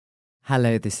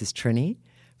Hello, this is Trini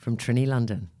from Trini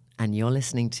London, and you're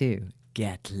listening to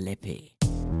Get Lippy.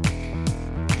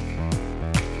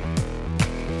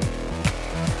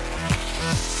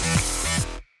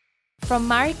 From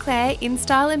Marie Claire,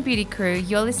 InStyle and Beauty Crew,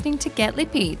 you're listening to Get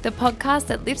Lippy, the podcast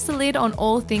that lifts the lid on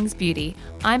all things beauty.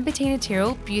 I'm Bettina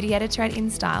Tyrrell, beauty editor at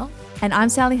InStyle. And I'm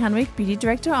Sally Hunwick, beauty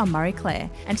director on Marie Claire.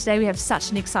 And today we have such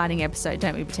an exciting episode,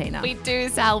 don't we, Bettina? We do,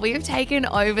 Sal. We have taken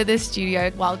over the studio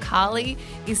while Carly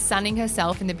is sunning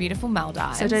herself in the beautiful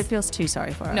Maldives. So don't feel too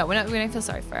sorry for her. No, we don't feel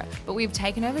sorry for her. But we've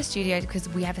taken over the studio because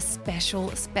we have a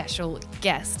special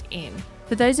guest in.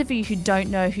 For those of you who don't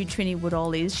know who Trini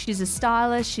Woodall is, she's a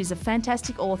stylist, she's a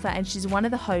fantastic author, and she's one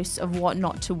of the hosts of What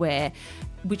Not to Wear,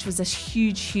 which was a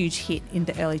huge hit in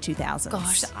the early 2000s.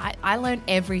 Gosh, I learned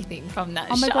everything from that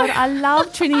show. Oh my God, I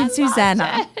love Trini and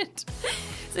Susanna.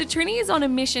 So Trini is on a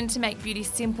mission to make beauty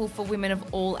simple for women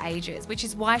of all ages, which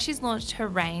is why she's launched her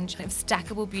range of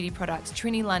stackable beauty products,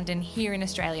 Trini London, here in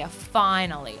Australia.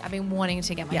 Finally, I've been wanting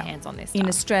to get my hands on this stuff. In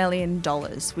Australian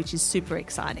dollars, which is super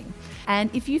exciting. And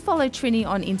if you follow Trini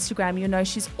on Instagram, you'll know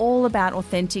she's all about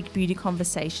authentic beauty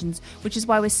conversations, which is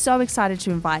why we're so excited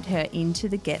to invite her into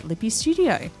the Get Lippy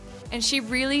studio. And she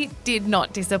really did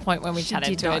not disappoint when we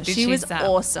chatted to her, did she? She was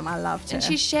awesome. I loved her. And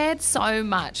she shared so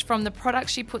much, from the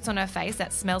products she puts on her face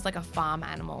that smells like a farm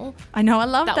animal. I know, I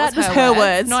love that. That was her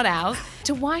words. Not ours.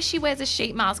 To why she wears a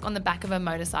sheet mask on the back of a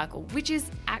motorcycle, which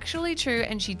is actually true,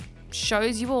 and she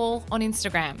shows you all on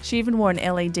Instagram. She even wore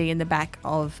an LED in the back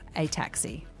of a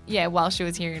taxi. Yeah, while she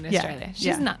was here in Australia.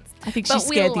 She's nuts. I think she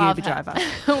scared the Uber driver.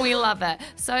 We love her.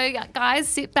 So, guys,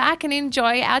 sit back and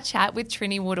enjoy our chat with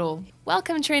Trini Woodall.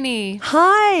 Welcome, Trini.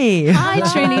 Hi. Hi,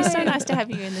 Trini. So nice to have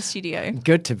you in the studio.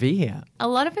 Good to be here. A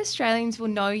lot of Australians will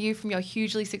know you from your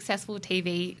hugely successful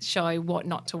TV show, What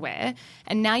Not to Wear.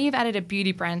 And now you've added a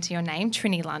beauty brand to your name,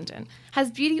 Trini London.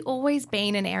 Has beauty always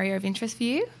been an area of interest for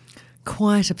you?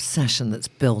 Quite obsession that's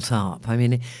built up. I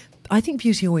mean, I think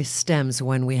beauty always stems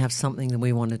when we have something that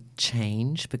we want to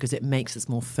change because it makes us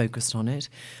more focused on it.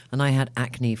 And I had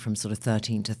acne from sort of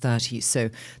 13 to 30. So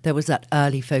there was that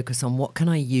early focus on what can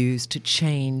I use to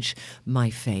change my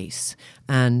face.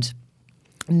 And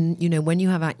you know, when you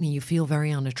have acne, you feel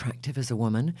very unattractive as a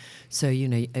woman. So, you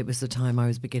know, it was the time I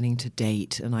was beginning to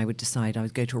date, and I would decide I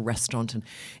would go to a restaurant, and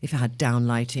if it had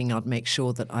downlighting, I'd make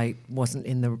sure that I wasn't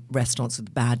in the restaurants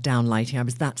with bad downlighting. I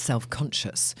was that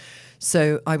self-conscious.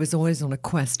 So I was always on a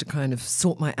quest to kind of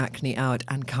sort my acne out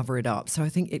and cover it up. So I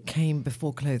think it came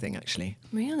before clothing, actually.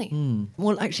 Really?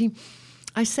 Well, actually,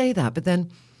 I say that, but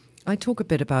then I talk a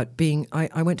bit about being...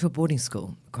 I went to a boarding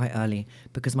school quite early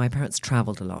because my parents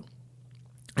travelled a lot.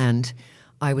 And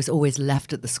I was always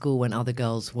left at the school when other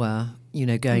girls were, you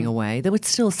know, going away. There were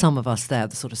still some of us there,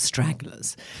 the sort of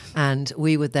stragglers. And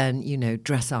we would then, you know,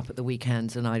 dress up at the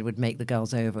weekends, and I would make the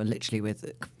girls over literally with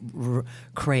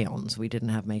crayons. We didn't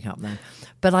have makeup then.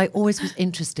 But I always was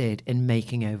interested in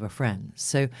making over friends.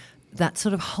 So that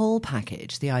sort of whole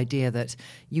package, the idea that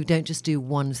you don't just do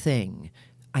one thing,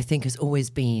 I think has always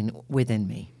been within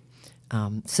me.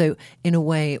 So in a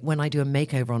way, when I do a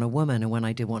makeover on a woman and when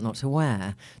I do What Not to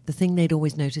Wear, the thing they'd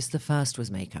always notice the first was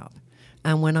makeup.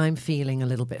 And when I'm feeling a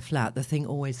little bit flat, the thing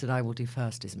always that I will do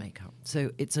first is makeup.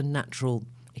 So it's a natural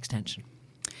extension.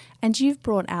 And you've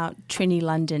brought out Trini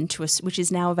London to us, which is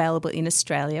now available in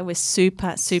Australia. We're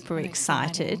super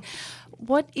excited.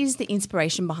 What is the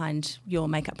inspiration behind your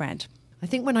makeup brand? I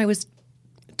think when I was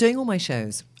doing all my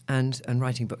shows and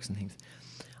writing books and things,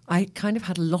 I kind of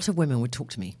had a lot of women would talk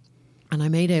to me. And I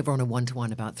made over on a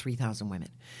one-to-one about 3,000 women.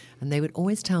 And they would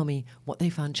always tell me what they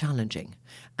found challenging.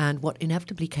 And what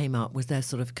inevitably came up was their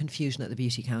sort of confusion at the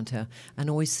beauty counter and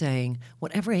always saying,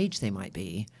 whatever age they might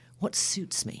be, what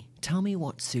suits me? Tell me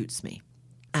what suits me.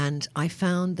 And I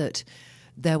found that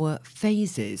there were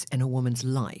phases in a woman's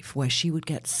life where she would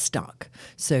get stuck.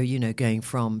 So, you know, going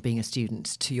from being a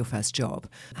student to your first job,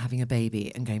 having a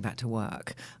baby and going back to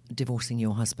work, divorcing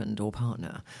your husband or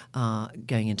partner,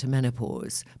 going into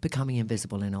menopause, becoming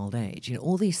invisible in old age. You know,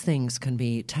 all these things can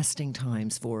be testing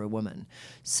times for a woman.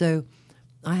 So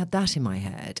I had that in my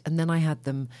head. And then I had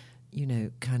them, you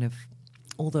know, kind of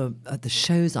all the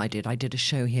shows I did a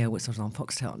show here which was on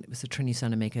Foxtel, and it was the Trini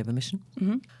Center Makeover Mission.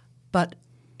 Mm-hmm. But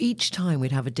each time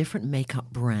we'd have a different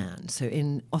makeup brand. So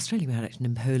in Australia we had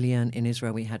Napoleon, in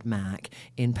Israel we had MAC,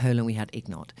 in Poland we had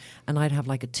Ignot. And I'd have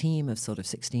like a team of sort of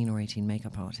 16 or 18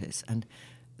 makeup artists. And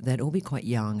they'd all be quite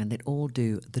young, and they'd all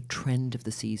do the trend of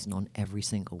the season on every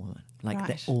single woman. Like Right.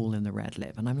 they're all in the red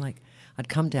lip. And I'm like, I'd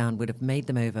come down, would have made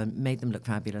them over, made them look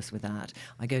fabulous with that.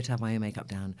 I go to have my own makeup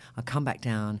down. I'd come back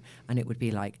down, and it would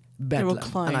be like bedlam.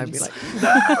 all And I'd be clones.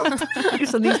 like, no!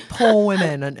 So these poor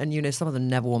women, and you know, some of them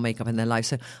never wore makeup in their life.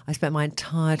 So I spent my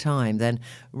entire time then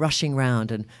rushing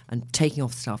around and taking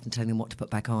off stuff and telling them what to put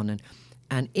back on.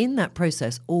 And in that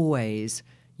process, always,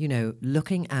 you know,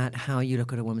 looking at how you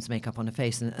look at a woman's makeup on her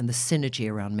face and the synergy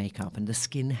around makeup and the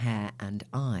skin, hair, and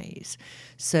eyes.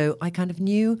 So I kind of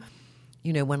knew,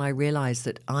 you know, when I realized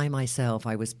that I myself,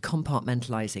 I was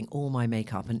compartmentalizing all my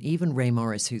makeup, and even Ray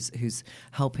Morris, who's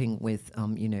helping with,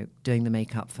 you know, doing the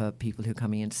makeup for people who are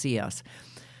coming in to see us.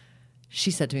 She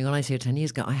said to me, when I see her 10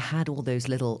 years ago, I had all those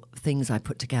little things I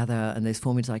put together and those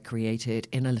formulas I created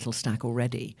in a little stack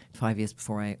already 5 years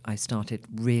before I started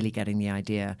really getting the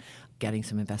idea, getting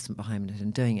some investment behind it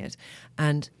and doing it.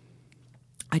 And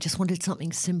I just wanted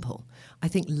something simple. I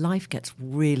think life gets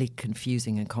really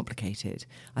confusing and complicated.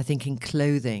 I think in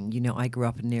clothing, you know, I grew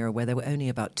up in an era where there were only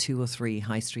about 2 or 3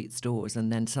 high street stores, and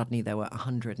then suddenly there were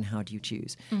 100, and how do you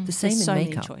choose? The same There's in so many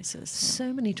makeup. choices,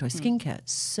 So many choices. Skincare,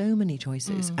 so many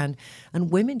choices. And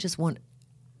women just want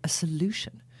a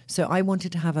solution. So I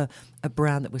wanted to have a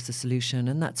brand that was the solution,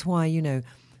 and that's why, you know,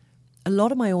 a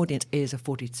lot of my audience is a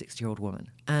 40 to 60-year-old woman,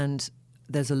 and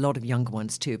there's a lot of younger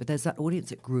ones too, but there's that audience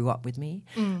that grew up with me.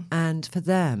 And for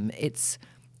them, it's,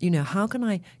 you know, how can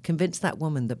I convince that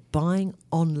woman that buying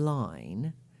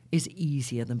online is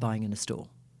easier than buying in a store?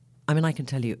 I mean, I can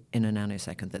tell you in a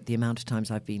nanosecond that the amount of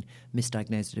times I've been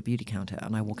misdiagnosed at a beauty counter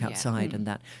and I walk outside and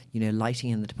that, you know, lighting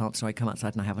in the department store, I come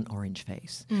outside and I have an orange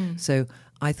face. So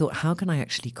I thought, how can I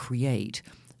actually create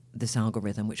this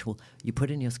algorithm which will, you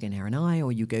put in your skin, hair and eye,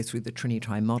 or you go through the Trini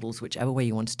Tri models, whichever way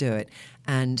you want to do it,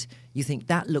 and you think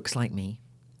that looks like me,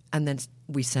 and then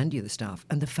we send you the stuff,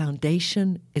 and the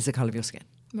foundation is the color of your skin.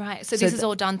 Right. So this is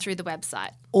all done through the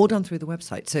website. All done through the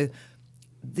website. So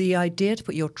the idea to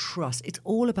put your trust, it's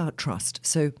all about trust.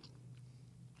 So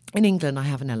in England, I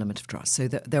have an element of trust. So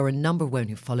there are a number of women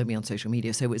who follow me on social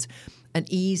media. So it was an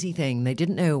easy thing. They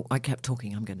didn't know, I kept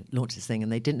talking, I'm going to launch this thing,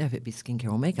 and they didn't know if it'd be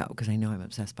skincare or makeup because they know I'm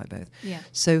obsessed by both. Yeah.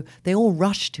 So they all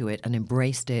rushed to it and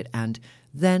embraced it. And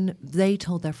then they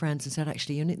told their friends and said,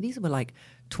 actually, you know, these were like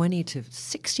 20 to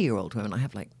 60-year-old women. I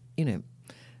have like, you know,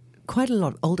 quite a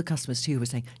lot of older customers too who were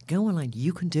saying, go online,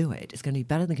 you can do it. It's going to be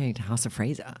better than going to House of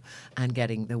Fraser and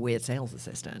getting the weird sales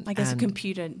assistant. I guess And a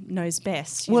computer knows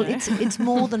best. you well, know? it's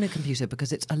more than a computer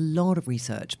because it's a lot of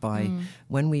research by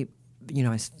when we, you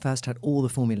know, I first had all the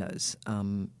formulas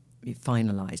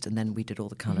finalized and then we did all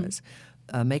the colors.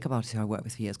 A makeup artist who I worked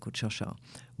with for years called Shosha,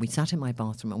 we sat in my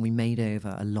bathroom and we made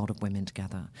over a lot of women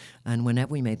together. And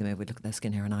whenever we made them over, we'd look at their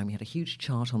skin, hair and eye, and we had a huge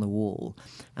chart on the wall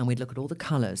and we'd look at all the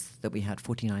colors that we had,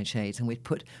 49 shades, and we'd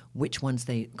put which ones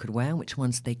they could wear and which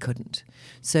ones they couldn't.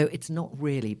 So it's not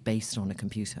really based on a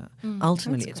computer.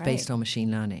 Ultimately, That's it's great. based on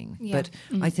machine learning. Yeah. But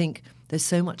I think there's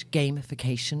so much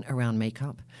gamification around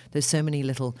makeup. There's so many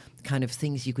little kind of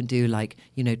things you can do, like,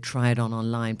 you know, try it on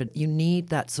online. But you need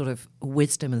that sort of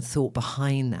wisdom and thought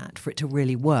behind that for it to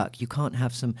really work. You can't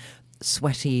have some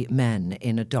sweaty men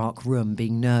in a dark room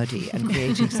being nerdy and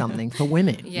creating something for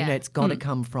women. Yeah. You know, it's got to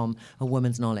come from a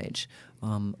woman's knowledge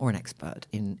or an expert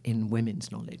in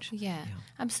women's knowledge. Yeah,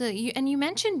 absolutely. And you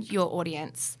mentioned your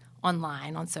audience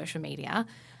online on social media.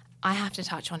 I have to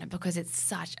touch on it because it's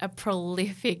such a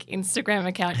prolific Instagram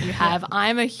account you have.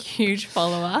 I'm a huge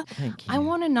follower. Thank you. I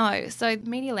want to know. So the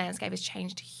media landscape has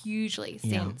changed hugely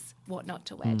since What Not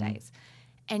to Wear days.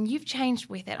 And you've changed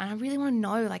with it. And I really want to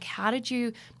know, like,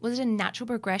 was it a natural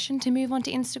progression to move on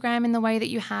to Instagram in the way that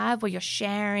you have, where you're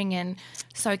sharing and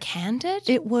so candid?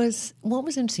 It was, what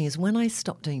was interesting is when I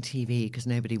stopped doing TV, because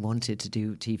nobody wanted to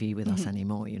do TV with us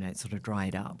anymore, you know, it sort of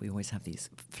dried up. We always have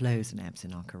these flows and ebbs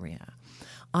in our career.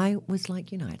 I was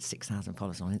like, you know, I had 6,000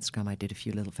 followers on Instagram. I did a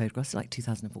few little photographs, like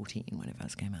 2014 when it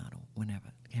first came out, or whenever.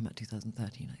 It came out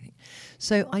 2013, I think.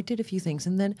 So I did a few things.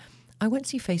 And then I went to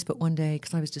see Facebook one day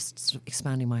because I was just sort of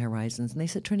expanding my horizons. And they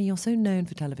said, Trini, you're so known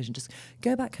for television. Just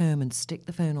go back home and stick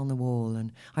the phone on the wall.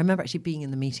 And I remember actually being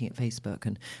in the meeting at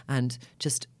Facebook and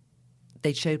just...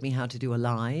 They showed me how to do a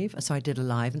live, so I did a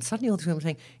live, and suddenly all the people were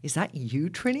saying, "Is that you,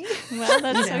 Trini?" Well,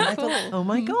 that's so And I cool. thought, oh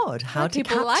my God, how to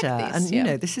people like capture? this, And you yeah.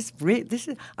 know, this is.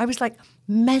 I was like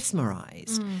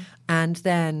mesmerized, and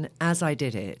then as I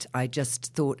did it, I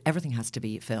just thought everything has to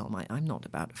be film. I'm not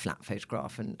about a flat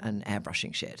photograph and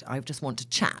airbrushing shit. I just want to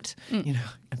chat, you know,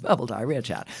 verbal diarrhea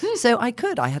chat. So I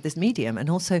had this medium, and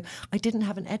also I didn't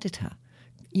have an editor.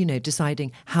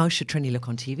 deciding how should Trini look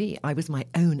on TV. I was my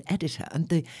own editor.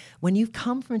 And when you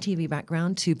come from a TV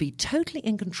background, to be totally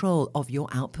in control of your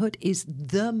output is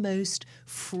the most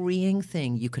freeing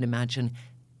thing you can imagine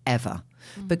ever.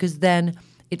 Because then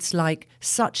it's like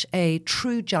such a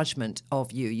true judgment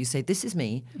of you. You say, this is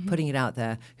me, putting it out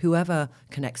there. Whoever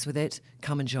connects with it,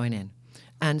 come and join in.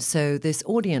 And so this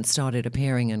audience started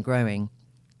appearing and growing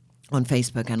on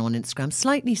Facebook and on Instagram.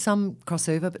 Slightly some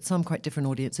crossover, but some quite different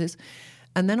audiences.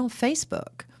 And then on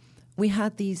Facebook, we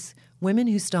had these women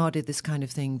who started this kind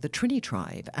of thing, the Trini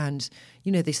Tribe. And,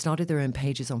 they started their own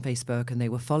pages on Facebook and they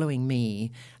were following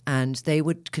me and they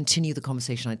would continue the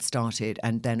conversation I'd started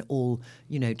and then all,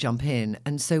 jump in.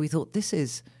 And so we thought, this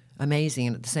is amazing.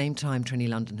 And at the same time, Trini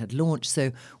London had launched.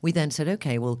 So we then said,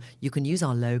 okay, well, you can use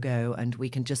our logo and we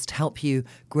can just help you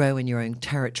grow in your own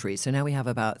territory. So now we have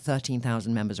about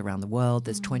 13,000 members around the world.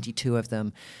 There's 22 of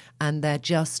them. And they're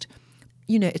just,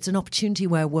 it's an opportunity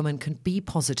where a woman can be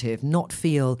positive, not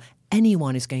feel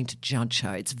anyone is going to judge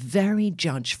her. It's very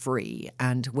judge-free.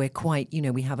 And we're quite,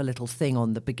 we have a little thing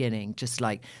on the beginning, just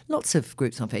like lots of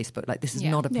groups on Facebook. Like, this is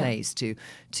not a place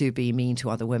to be mean to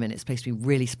other women. It's a place to be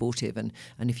really sportive. And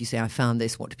if you say, I found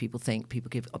this, what do people think? People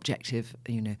give objective,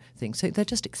 things. So they're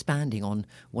just expanding on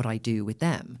what I do with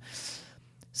them.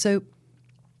 So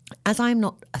as I'm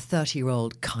not a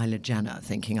 30-year-old Kylie Jenner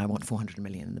thinking I want 400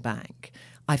 million in the bank,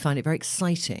 I find it very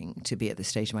exciting to be at this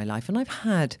stage of my life. And I've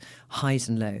had highs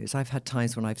and lows. I've had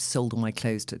times when I've sold all my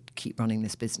clothes to keep running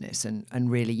this business. And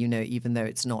really, even though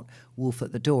it's not wolf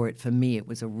at the door, for me, it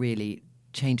was a really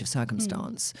change of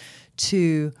circumstance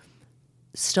to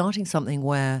starting something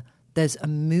where there's a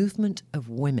movement of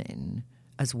women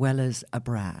as well as a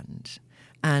brand.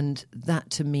 And that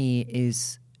to me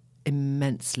is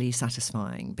immensely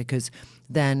satisfying, because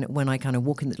then when I kind of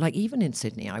walk in, like even in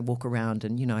Sydney, I walk around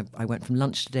and, I went from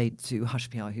lunch today to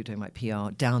Hush PR, who do my PR,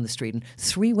 down the street, and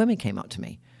 3 women came up to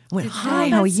me. I went, hi,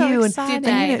 how are you? Exciting.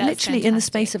 And literally in the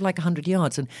space of like 100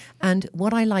 yards. And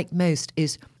what I liked most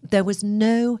is there was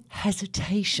no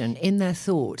hesitation in their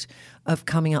thought of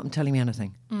coming up and telling me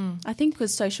anything. I think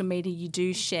because social media, you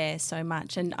do share so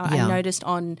much. And I noticed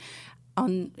on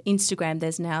Instagram,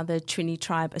 there's now the Trini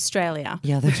Tribe Australia,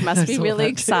 which must be really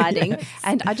exciting. Yes.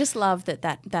 And I just love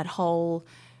that whole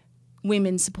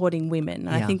women supporting women.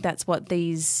 And I think that's what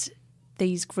these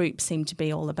groups seem to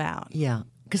be all about. Yeah,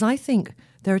 because I think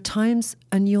there are times,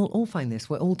 and you'll all find this,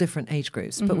 we're all different age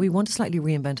groups, but we want to slightly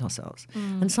reinvent ourselves.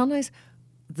 And sometimes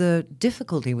the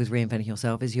difficulty with reinventing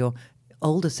yourself is your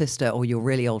older sister or your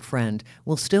really old friend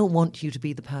will still want you to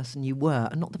be the person you were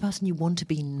and not the person you want to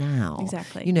be now.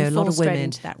 Exactly. A lot of women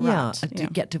into that rut.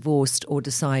 get divorced or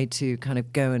decide to kind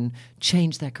of go and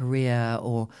change their career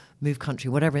or move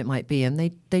country, whatever it might be, and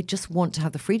they just want to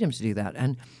have the freedom to do that.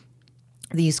 And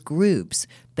these groups,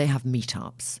 they have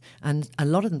meetups, and a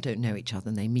lot of them don't know each other,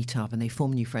 and they meet up and they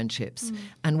form new friendships.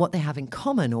 And what they have in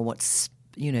common, or what's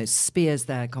spears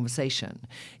their conversation,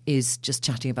 is just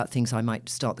chatting about things I might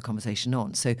start the conversation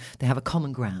on. So they have a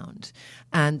common ground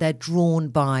and they're drawn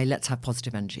by, let's have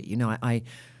positive energy. I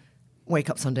wake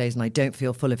up some days and I don't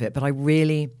feel full of it, but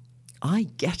I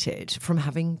get it from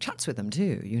having chats with them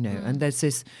too, and there's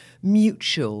this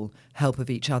mutual help of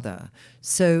each other.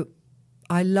 So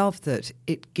I love that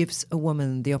it gives a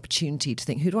woman the opportunity to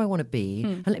think, who do I want to be?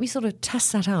 And let me sort of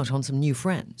test that out on some new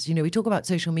friends. We talk about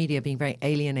social media being very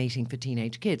alienating for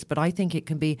teenage kids, but I think it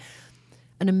can be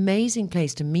an amazing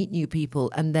place to meet new people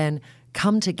and then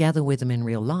come together with them in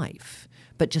real life,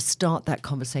 but just start that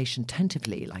conversation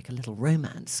tentatively, like a little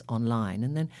romance online,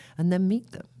 and then meet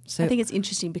them. So I think it's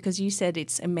interesting because you said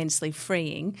it's immensely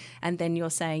freeing, and then you're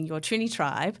saying your Trini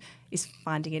Tribe is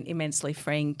finding it immensely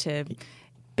freeing to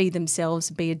be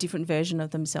themselves, be a different version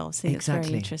of themselves. I think it's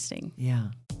very interesting. Yeah.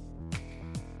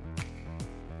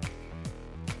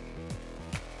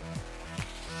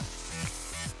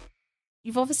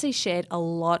 You've obviously shared a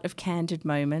lot of candid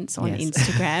moments on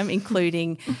Instagram,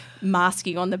 including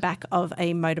masking on the back of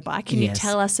a motorbike. Can you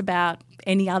tell us about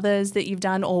any others that you've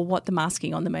done, or what the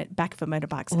masking on the back of a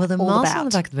motorbike is all about? Well, the mask on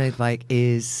the back of the motorbike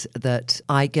is that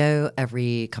I go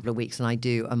every couple of weeks and I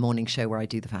do a morning show where I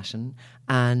do the fashion,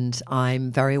 and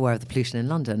I'm very aware of the pollution in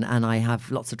London, and I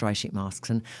have lots of dry sheet masks,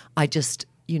 and I just...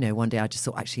 one day I just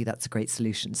thought, actually, that's a great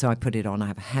solution. So I put it on. I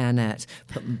have a hairnet.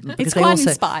 It's quite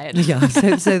inspired. Yeah.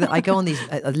 So that I go on these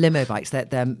limo bikes. They're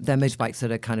motorbikes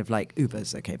that are kind of like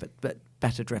Ubers, okay, but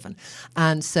better driven.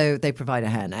 And so they provide a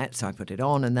hairnet, so I put it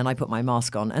on, and then I put my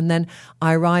mask on, and then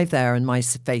I arrive there and my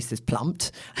face is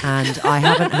plumped, and I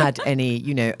haven't had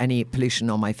any pollution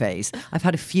on my face. I've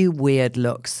had a few weird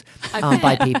looks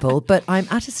by people, but I'm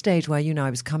at a stage where, I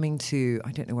was coming to,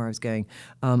 I don't know where I was going.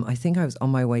 I think I was on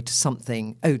my way to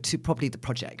something, to probably the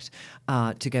project,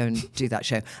 to go and do that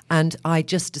show. And I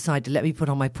just decided, let me put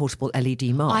on my portable LED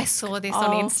mask. I saw this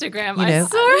on Instagram. You know, I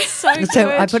saw it. So good. So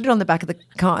I put it on the back of the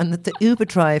car, and the Uber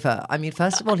driver, I mean,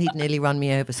 first of all, he'd nearly run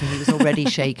me over, so he was already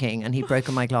shaking, and he'd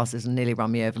broken my glasses and nearly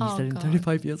run me over. And he said, in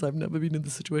 35 years, I've never been in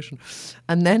this situation.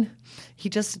 And then he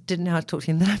just didn't know how to talk to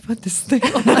him. Then I put this thing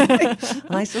on my face,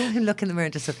 and I saw him look in the mirror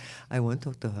and just said, I won't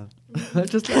talk to her.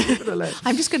 Just let it alone.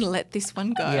 I'm just going to let this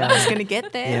one go. Yeah. I'm just going to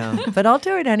get there. Yeah, but I'll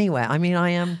do it anyway. I mean,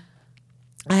 I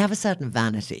have a certain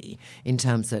vanity in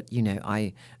terms that,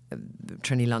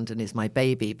 Trini London is my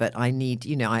baby, but I need,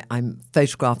 I'm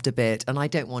photographed a bit, and I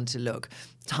don't want to look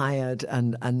tired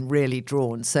and really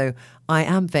drawn. So I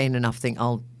am vain enough to think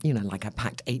I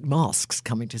packed 8 masks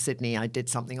coming to Sydney. I did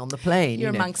something on the plane. You're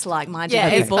amongst like-minded Yeah,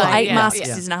 people. it's fine. 8 Yeah. masks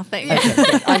Yeah. is nothing.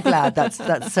 Okay, I'm glad.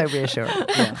 That's so reassuring.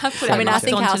 Yeah. I mean, I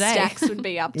think on our today. stacks would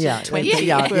be up to Yeah, 20.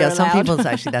 yeah. if we're Some allowed. people's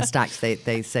actually their stacks.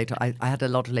 They say I had a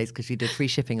lot of ladies because we did free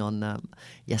shipping on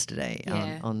yesterday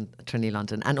on Trinity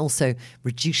London, and also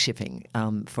reduced shipping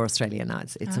for Australia now.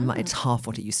 It's half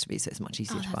what it used to be, so it's much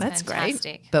easier to buy. That's great.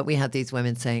 Fantastic. But we had these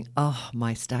women saying, "Oh,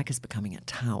 my stack is becoming a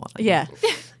tower." Yeah.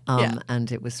 Yeah.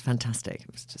 And it was fantastic.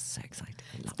 It was just so exciting.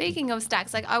 I loved it. Speaking of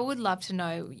stacks, I would love to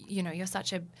know, you're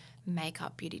such a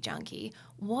makeup beauty junkie.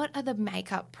 What are the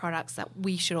makeup products that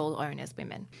we should all own as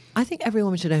women? I think every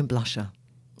woman should own blusher.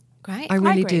 Great. I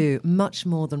really agree. do, much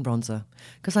more than bronzer,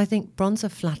 because I think bronzer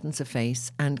flattens a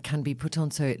face and can be put on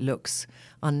so it looks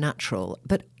unnatural.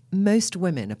 But most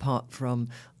women, apart from,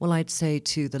 I'd say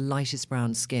to the lightest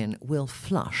brown skin, will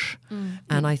flush,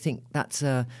 and I think that's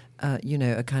a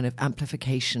kind of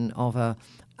amplification of an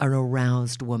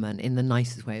aroused woman, in the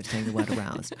nicest way of saying the word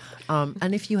aroused.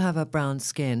 And if you have a brown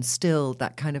skin, still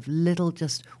that kind of little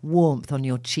just warmth on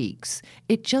your cheeks,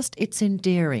 it's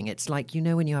endearing. It's like,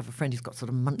 when you have a friend who's got sort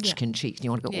of munchkin cheeks and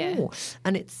you want to go, Yeah. oh.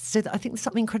 And I think there's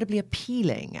something incredibly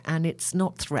appealing, and it's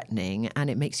not threatening, and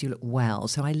it makes you look well.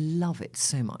 So I love it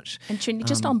so much. And Trini,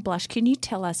 just on blush, can you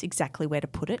tell us exactly where to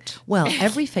put it? Well,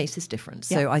 every face is different.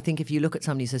 So Yeah. I think if you look at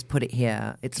somebody who says, put it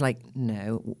here, it's like,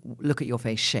 no, look at your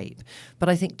face shape. But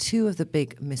I think two of the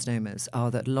big misnomers are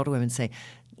that a lot of women say,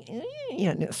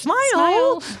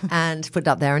 smile, and put it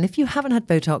up there. And if you haven't had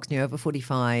Botox and you're over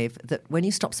 45, that when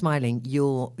you stop smiling,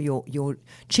 your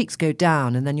cheeks go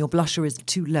down, and then your blusher is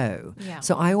too low. Yeah.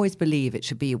 So I always believe it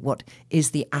should be what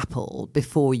is the apple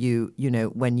before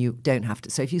when you don't have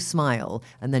to. So if you smile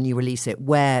and then you release it,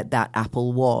 where that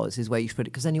apple was is where you should put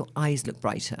it, because then your eyes look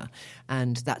brighter,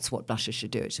 and that's what blusher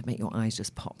should do. It should make your eyes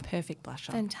just pop. Perfect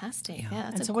blusher. Fantastic. Yeah,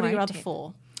 that's And a so what are your great other tip.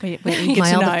 4?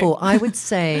 My other 4, I would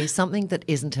say something that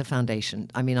isn't a foundation.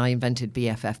 I mean, I invented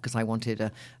BFF because I wanted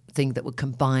a thing that would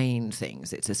combine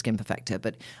things. It's a skin perfector,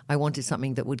 but I wanted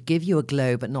something that would give you a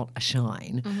glow but not a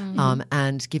shine,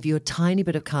 and give you a tiny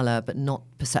bit of colour but not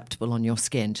perceptible on your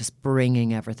skin, just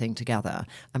bringing everything together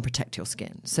and protect your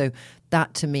skin. So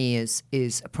that to me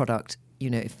is a product,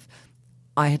 if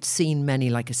I had seen many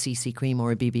like a CC cream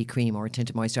or a BB cream or a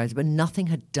tinted moisturizer, but nothing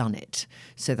had done it.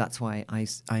 So that's why I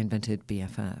invented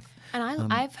BFF.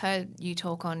 And I've heard you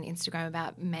talk on Instagram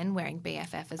about men wearing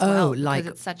BFF as well. like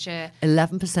because it's such a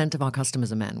 11% of our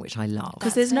customers are men, which I love.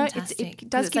 Because That's there's no, fantastic. it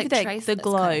does It's give like you trace the that's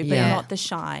glow, kind of- but Yeah. not the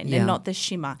shine Yeah. and not the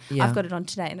shimmer. Yeah. I've got it on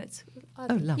today, and it's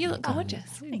lovely. you look gorgeous.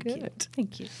 Thank you.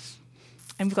 Thank you.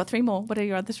 And we've got 3 more. What are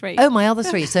your other 3? Oh, my other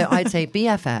 3. So I'd say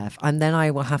BFF, and then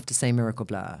I will have to say Miracle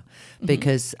Blur,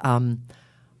 because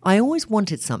I always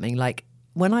wanted something like,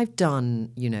 when I've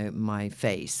done, my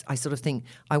face, I sort of think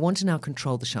I want to now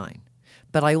control the shine.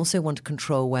 But I also want to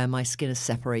control where my skin is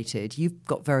separated. You've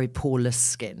got very poreless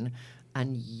skin,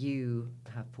 and you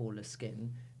have poreless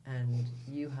skin, and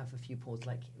you have a few pores.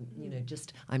 Like,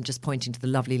 I'm just pointing to the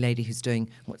lovely lady who's doing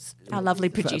Our lovely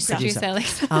producer.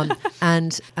 Alex.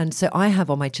 And so I have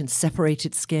on my chin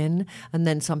separated skin, and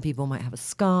then some people might have a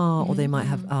scar, or they might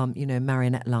have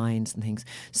marionette lines and things.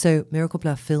 So Miracle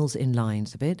Blur fills in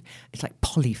lines a bit. It's like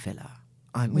polyfiller.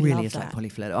 We Really love is like that.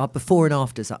 polyfiller. Our before and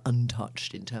afters are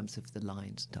untouched in terms of the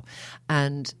lines and stuff.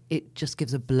 And it just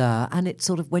gives a blur. And it's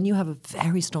sort of, when you have a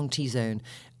very strong T-zone,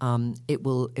 it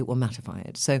will mattify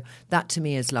it. So that to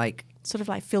me is like, Sort of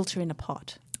like filter in a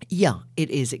pot. yeah, it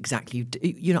is exactly.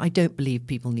 I don't believe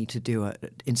people need to do an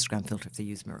Instagram filter if they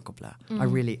use Miracle Blur.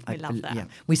 I love that. Yeah,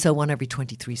 we sell one every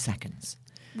 23 seconds.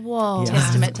 Whoa.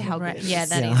 Testament to how good it is. Yeah,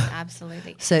 that Yeah. is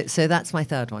absolutely. So that's my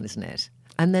third one, isn't it?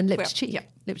 And then lip Well, to cheek. yeah.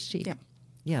 Lip to cheek. Yeah.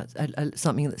 Yeah,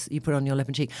 something that you put on your lip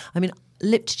and cheek. I mean,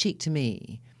 lip to cheek to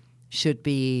me should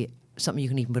be something you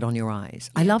can even put on your eyes.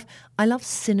 I love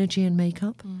synergy in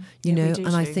makeup, you Yeah, we know, do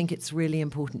and I too. think it's really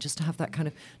important just to have that kind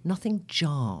of nothing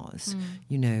jars,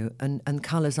 you know, and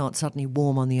colours aren't suddenly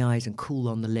warm on the eyes and cool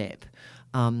on the lip.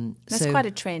 That's So- quite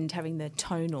a trend, having the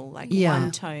tonal, like Yeah. one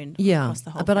tone yeah. across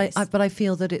the whole but face. I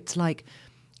feel that it's like,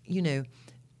 you know,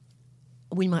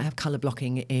 we might have colour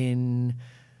blocking in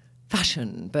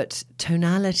fashion, but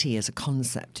tonality as a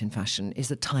concept in fashion is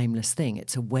a timeless thing.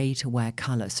 It's a way to wear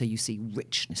colour, so you see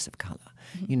richness of colour.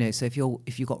 You know, so if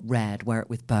you've got red, wear it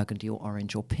with burgundy or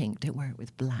orange or pink. Don't wear it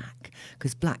with black,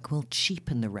 because black will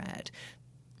cheapen the red,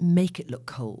 make it look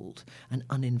cold and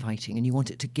uninviting, and you want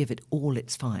it to give it all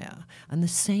its fire. And the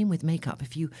same with makeup.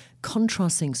 If you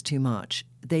contrast things too much,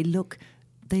 they look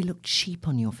cheap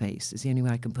on your face, is the only way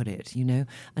I can put it, you know?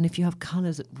 And if you have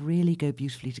colours that really go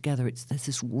beautifully together, there's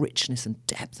this richness and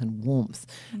depth and warmth,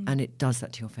 and it does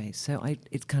that to your face. So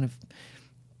it's kind of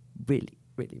really,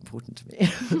 really important to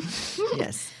me.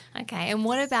 Yes. Okay, and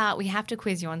what about, we have to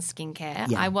quiz you on skincare.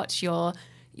 Yeah. I watch your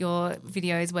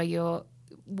videos where you're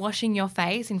washing your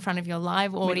face in front of your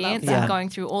live audience that. and Yeah. going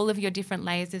through all of your different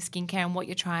layers of skincare and what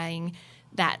you're trying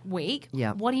that week.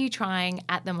 Yeah. What are you trying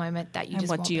at the moment that you And just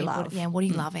what want do you people love? to, yeah, what are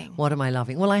you loving? What am I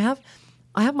loving? Well, I have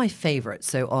my favourites.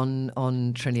 So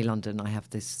on Trinity London, I have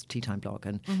this tea time blog,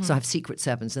 and so I have Secret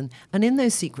Sevens, and in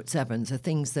those Secret Sevens are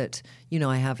things that, you know,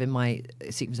 I have in my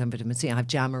Secret 7 vitamin C. I have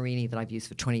Jamarini that I've used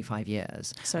for 25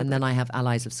 years, So and good. then I have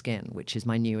Allies of Skin, which is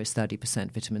my newest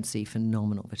 30% vitamin C,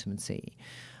 phenomenal vitamin C.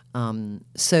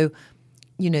 So,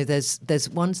 you know, there's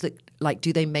ones that, like,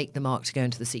 do they make the mark to go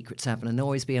into the Secret 7? And there'll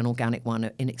always be an organic one,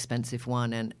 an inexpensive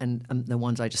one, and the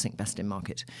ones I just think best in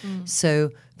market. So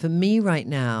for me right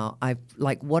now,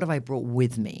 what have I brought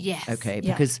with me? Yes. Okay,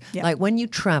 Yeah. because Yeah. like when you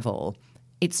travel,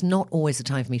 it's not always the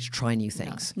time for me to try new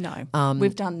things. No,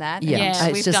 we've done that. yeah. and Yeah,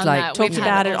 It's we've just done like- that. talked We've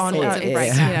had about it all on sorts it. of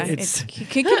breaks. You know, Yeah. it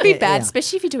can be bad, Yeah.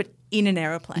 especially if you do it in an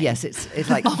aeroplane. Yes, it's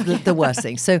like the worst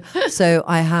thing. So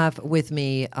I have with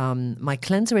me my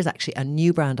cleanser is actually a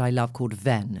new brand I love called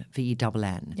Ven,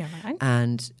 VENN. Yeah, right.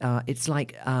 And it's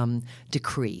like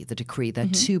Decree, the Decree. They're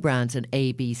two brands, and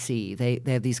ABC. They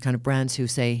have these kind of brands who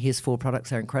say, here's 4 products,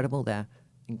 they're incredible, they're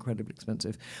incredibly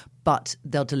expensive, but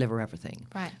they'll deliver everything.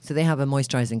 Right. So they have a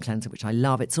moisturizing cleanser, which I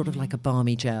love. It's sort of like a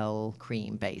balmy gel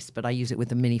cream base, but I use it with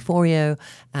the Mini Foreo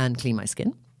and Clean My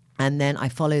Skin. And then I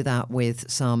follow that with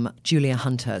some Julia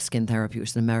Hunter Skin Therapy,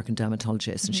 which is an American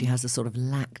dermatologist, and she has a sort of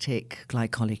lactic,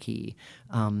 glycolic-y,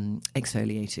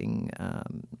 exfoliating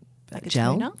Like a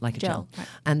gel, toner? like a Gel, gel. right.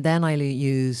 And then I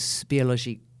use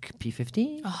Biologique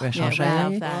P50. Recherche. yeah,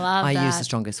 we love that. Love I use that. the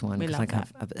strongest one We because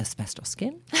love I have asbestos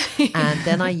skin. And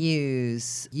then I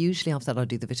use, usually after that I'll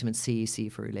do the vitamin C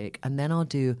ferulic, and then I'll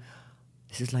do,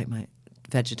 this is like my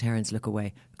vegetarians look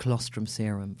away, colostrum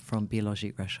serum from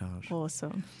Biologique Recherche.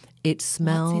 Awesome. It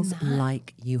smells that?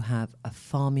 like you have a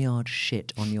farmyard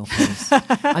shit on your face.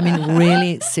 I mean,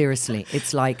 really, seriously,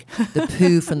 it's like the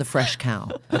poo from the fresh cow.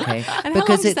 Okay, And how long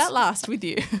does that last with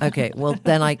you? Okay, well,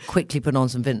 then I quickly put on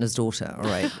some Vintner's Daughter, all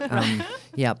right?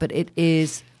 Yeah, but it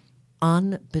is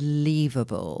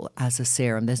unbelievable as a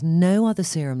serum. There's no other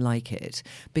serum like it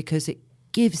because it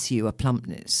gives you a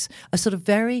plumpness. A sort of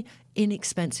very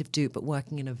inexpensive dupe, but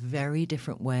working in a very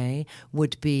different way,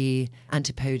 would be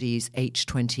Antipodes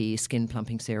H20 Skin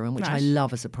Plumping Serum, which I Right.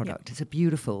 love as a product. It's a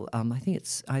beautiful, I think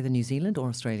it's either New Zealand or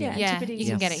Australia. Yeah. Yeah, Antipodes. you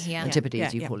can get it here. Antipodes,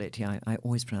 Yeah, you yeah. call it. Yeah, I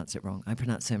always pronounce it wrong. I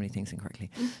pronounce so many things incorrectly.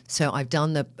 So I've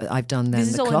done then This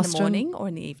is the all in the colostrum. morning or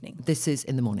in the evening? This is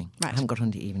in the morning. Right. I haven't got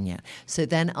on to even yet. So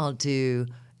then I'll do,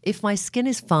 if my skin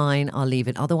is fine, I'll leave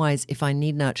it. Otherwise, if I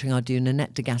need nurturing, I'll do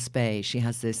Nanette de Gaspé. She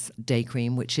has this day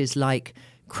cream, which is like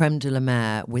creme de la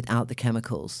mer without the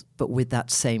chemicals, but with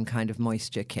that same kind of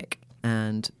moisture kick,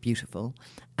 and beautiful.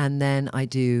 And then I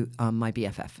do my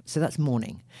BFF. So that's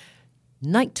morning.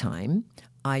 Nighttime,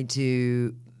 I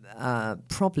do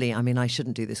probably, I mean, I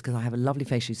shouldn't do this because I have a lovely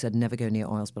face. She said never go near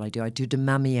oils, but I do. I do de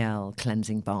Mamiel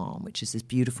cleansing balm, which is this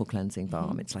beautiful cleansing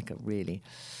balm. It's like a really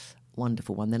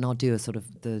wonderful one. Then I'll do a sort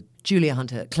of the Julia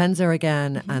Hunter cleanser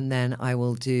again, and then I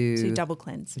will do So you double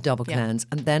cleanse. double Yeah. cleanse,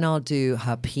 and then I'll do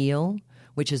her peel,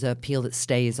 which is a peel that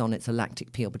stays on. It's a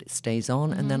lactic peel, but it stays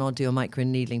on. And then I'll do a micro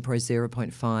needling Pro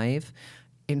 0.5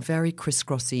 in very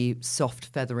crisscrossy, soft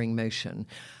feathering motion.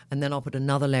 And then I'll put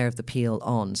another layer of the peel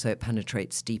on so it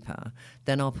penetrates deeper.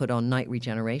 Then I'll put on Night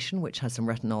Regeneration, which has some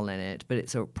retinol in it, but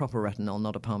it's a proper retinol,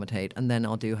 not a palmitate. And then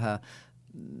I'll do her,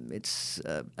 it's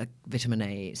a vitamin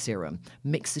A serum.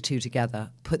 Mix the two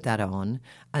together, put that on,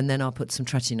 and then I'll put some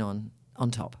tretinoin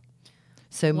on top.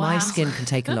 So my Wow. skin can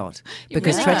take a lot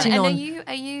because Yeah. stretching and on.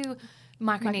 are you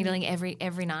microneedling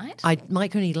every night? I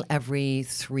microneedle every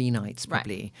 3 nights Right.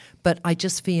 probably. But I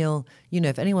just feel,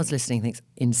 if anyone's listening thinks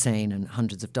insane and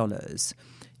hundreds of dollars,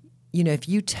 if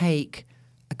you take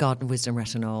a Garden of Wisdom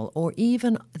retinol or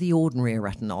even the ordinary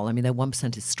retinol, I mean, their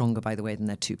 1% is stronger, by the way, than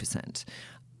their 2%,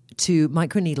 to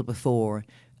microneedle before,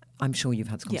 I'm sure you've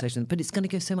had this conversation, but it's going to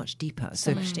go so much deeper.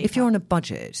 So if you're on a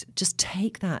budget, just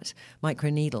take that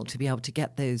microneedle to be able to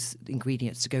get those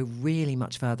ingredients to go really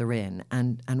much further in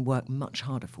and work much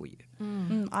harder for you.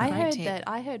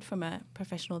 I heard from a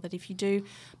professional that if you do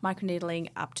microneedling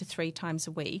up to 3 times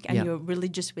a week and Yeah. you're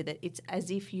religious with it, it's as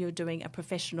if you're doing a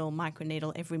professional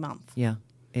microneedle every month. Yeah,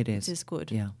 it is. Which is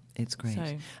good. Yeah, it's great.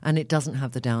 So- And it doesn't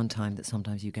have the downtime that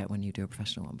sometimes you get when you do a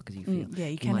professional one because you feel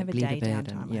you can might have a bleed day bit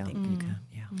downtime, and, I yeah, think. you can,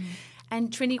 yeah.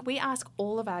 And Trini, we ask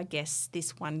all of our guests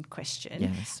this one question,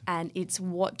 Yes. and it's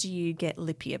what do you get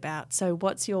lippy about? So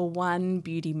what's your one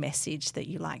beauty message that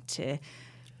you like to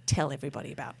tell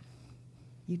everybody about?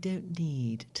 You don't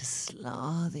need to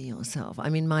slather yourself. I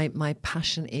mean, my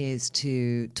passion is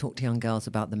to talk to young girls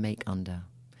about the make under,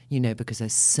 because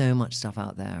there's so much stuff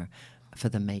out there for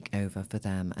the makeover for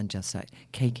them, and just like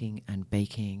caking and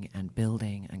baking and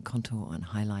building and contour and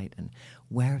highlight, and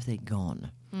where have they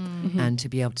gone? And to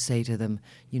be able to say to them,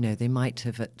 they might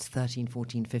have at 13,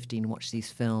 14, 15 watched these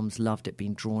films, loved it,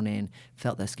 been drawn in,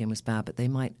 felt their skin was bad, but they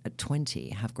might at 20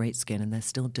 have great skin and they're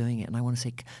still doing it. And I want to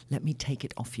say, let me take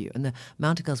it off you. And the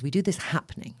amount of girls, we do this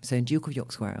happening. So in Duke of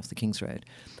York Square off the King's Road,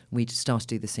 we start to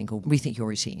do this thing called Rethink Your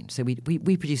Routine. So we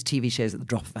produce TV shows at the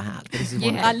drop of a hat. But this is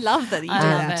one of I love that you do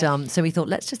that. and so we thought,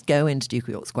 let's just go into Duke of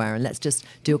York Square and let's just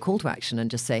do a call to action and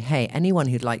just say, hey, anyone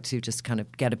who'd like to just kind of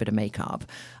get a bit of makeup,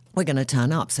 we're going to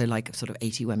turn up. So like sort of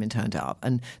 80 women turned up.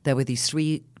 And there were these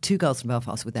 2 girls from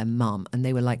Belfast with their mum. And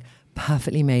they were like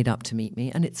perfectly made up to meet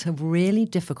me. And it's a really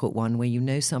difficult one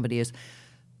where somebody has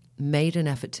made an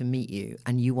effort to meet you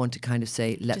and you want to kind of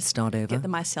say, let's start over. Get the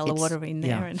micellar water in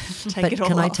there and take but it all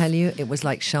can I off. tell you, it was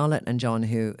like Charlotte and John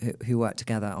who worked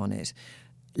together on it,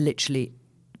 literally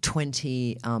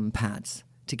 20 pads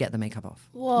to get the makeup off.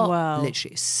 Wow.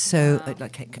 Literally. So,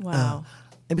 Wow.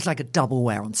 it was like a double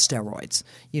wear on steroids,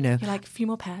 You're like, a few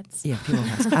more pads. Yeah, a few more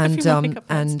pads. few more makeup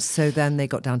pads. And so then they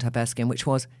got down to her bare skin, which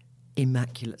was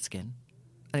immaculate skin.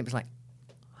 And it was like,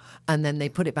 and then they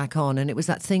put it back on, and it was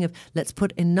that thing of let's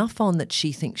put enough on that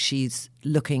she thinks she's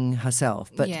looking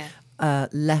herself, but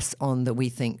less on that we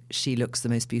think she looks the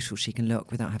most beautiful she can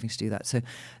look without having to do that. So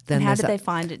then And how there's did that, they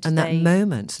find it? And Did that they-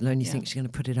 moment, when you think she's going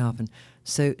to put it up, and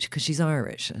so because she's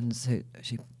Irish, and so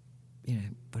she,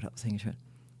 put up the thing and she went,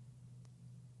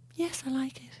 yes, I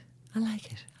like it. I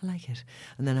like it. I like it.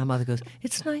 And then her mother goes,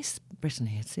 it's nice,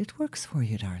 Brittany. It works for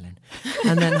you, darling.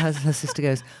 And then her sister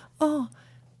goes, oh,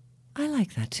 I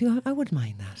like that too. I wouldn't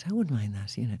mind that. I wouldn't mind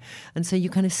that, And so you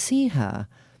kind of see her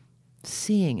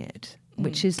seeing it,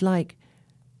 which is like,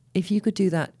 if I could do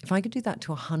that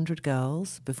to 100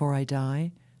 girls before I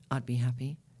die, I'd be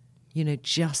happy,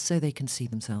 just so they can see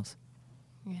themselves.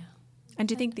 Yeah. And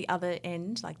do you think the other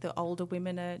end, like the older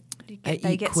women, they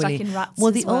Equally. get stuck in ruts Well,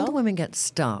 as the older women get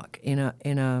stuck in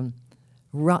a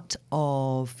rut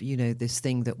of, this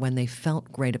thing that when they felt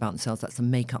great about themselves, that's the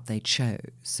makeup they chose.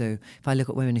 So if I look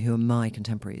at women who are my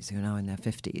contemporaries, who are now in their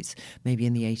 50s, maybe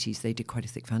in the 80s they did quite a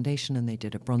thick foundation and they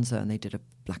did a bronzer and they did a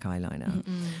black eyeliner.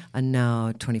 And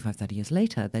now, 25, 30 years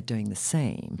later, they're doing the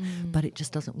same, but it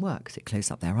just doesn't work because it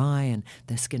closes up their eye and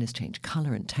their skin has changed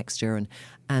colour and texture,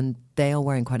 and they are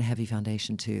wearing quite a heavy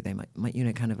foundation too. They might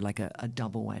kind of like a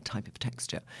double wear type of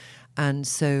texture. And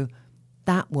so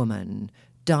that woman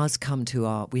does come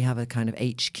to we have a kind of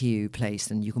HQ place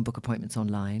and you can book appointments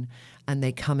online, and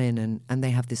they come in and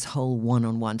they have this whole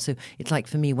one-on-one. So it's like,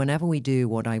 for me, whenever we do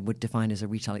what I would define as a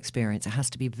retail experience, it has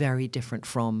to be very different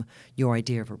from your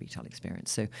idea of a retail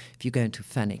experience. So if you go into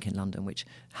Fenwick in London, which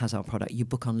has our product, you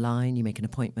book online, you make an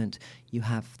appointment, you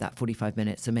have that 45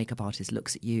 minutes, a makeup artist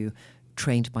looks at you,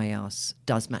 trained by us,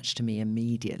 does match to me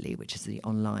immediately, which is the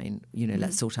online,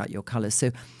 let's sort out your colours.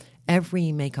 So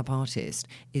every makeup artist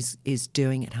is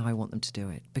doing it how I want them to do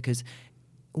it. Because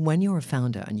when you're a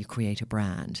founder and you create a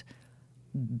brand,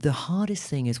 the hardest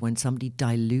thing is when somebody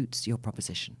dilutes your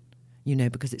proposition.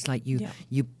 Because it's like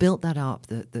you built that up,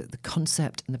 the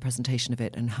concept and the presentation of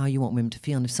it and how you want women to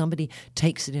feel. And if somebody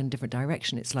takes it in a different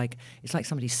direction, it's like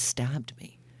somebody stabbed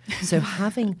me. So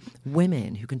having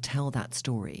women who can tell that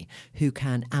story, who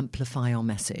can amplify our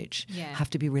message, have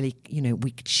to be really,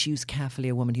 we choose carefully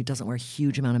a woman who doesn't wear a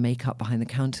huge amount of makeup behind the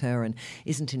counter and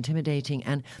isn't intimidating,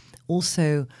 and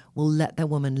also will let that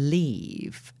woman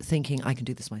leave thinking, I can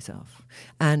do this myself.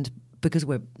 And because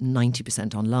we're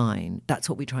 90% online, that's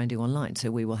what we try and do online.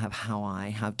 So we will have how I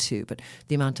have too, but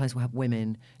the amount of times we'll have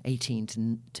women 18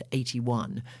 to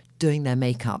 81 doing their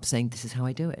makeup saying, this is how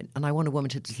I do it. And I want a woman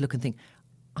to just look and think,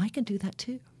 I can do that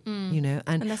too, you know.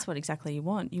 And that's what exactly you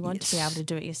want. You want to be able to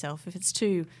do it yourself. If it's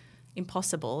too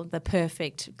impossible, the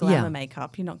perfect glamour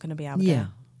makeup, you're not going to be able to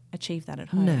achieve that at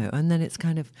home. No, and then it's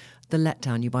kind of the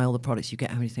letdown. You buy all the products you get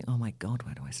home and you think, oh my God,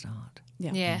 where do I start?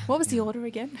 Yeah. What was the order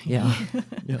again? Yeah.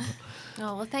 Yeah.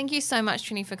 Oh, well, thank you so much,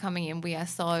 Trini, for coming in. We are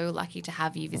so lucky to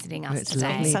have you visiting us It's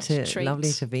today.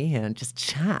 lovely to be here and just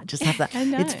chat, just have that. I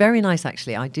know. It's very nice,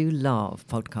 actually. I do love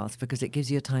podcasts because it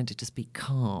gives you a time to just be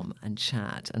calm and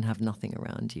chat and have nothing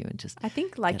around you and just. I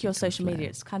think like get your into a social flow. media,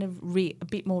 it's kind of a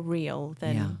bit more real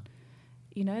than,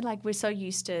 you know, like we're so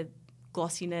used to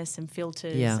glossiness and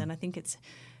filters. Yeah. And I think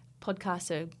podcasts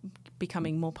are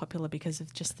becoming more popular because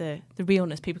of just the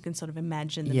realness. People can sort of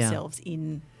imagine themselves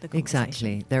in the conversation.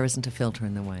 Exactly. There isn't a filter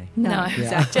in the way. No,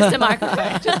 exactly. Just a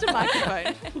microphone. Just a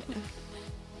microphone.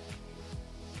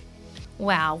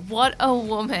 Wow, what a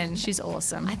woman. She's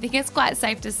awesome. I think it's quite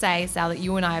safe to say, Sal, that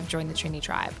you and I have joined the Trini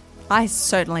tribe. I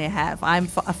certainly have. I'm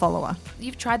a follower.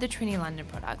 You've tried the Trini London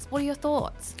products. What are your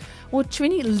thoughts? Well,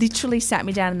 Trini literally sat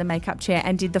me down in the makeup chair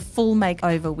and did the full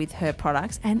makeover with her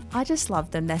products, and I just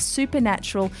love them. They're super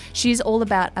natural. She's all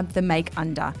about the make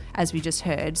under, as we just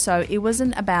heard. So it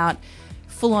wasn't about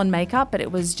full-on makeup, but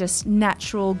it was just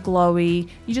natural, glowy.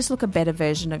 You just look a better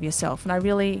version of yourself, and I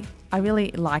really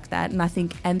like that. And I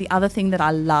think, and the other thing that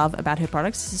I love about her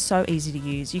products is it's so easy to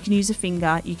use. You can use a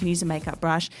finger, you can use a makeup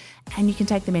brush, and you can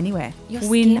take them anywhere.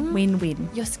 Win.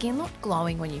 Your skin looked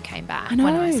glowing when you came back. I know.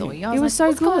 When I saw you, I was it was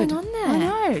like, so what's good. going on there? I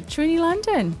know. Trini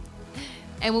London.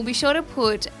 And we'll be sure to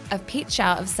put a picture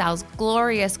of Sal's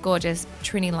glorious, gorgeous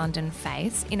Trini London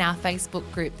face in our Facebook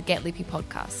group, the Get Lippy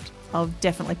Podcast. I'll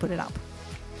definitely put it up.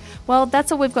 Well,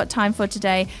 that's all we've got time for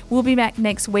today. We'll be back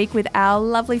next week with our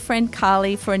lovely friend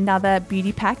Carly for another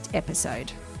beauty-packed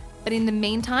episode. But in the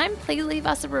meantime, please leave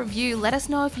us a review. Let us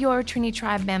know if you're a Trini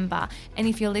Tribe member. And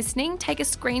if you're listening, take a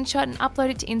screenshot and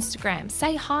upload it to Instagram.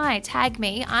 Say hi, tag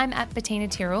me. I'm at Bettina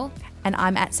Tyrrell. And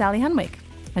I'm at Sally Hunwick.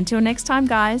 Until next time,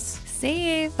 guys.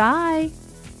 See you. Bye.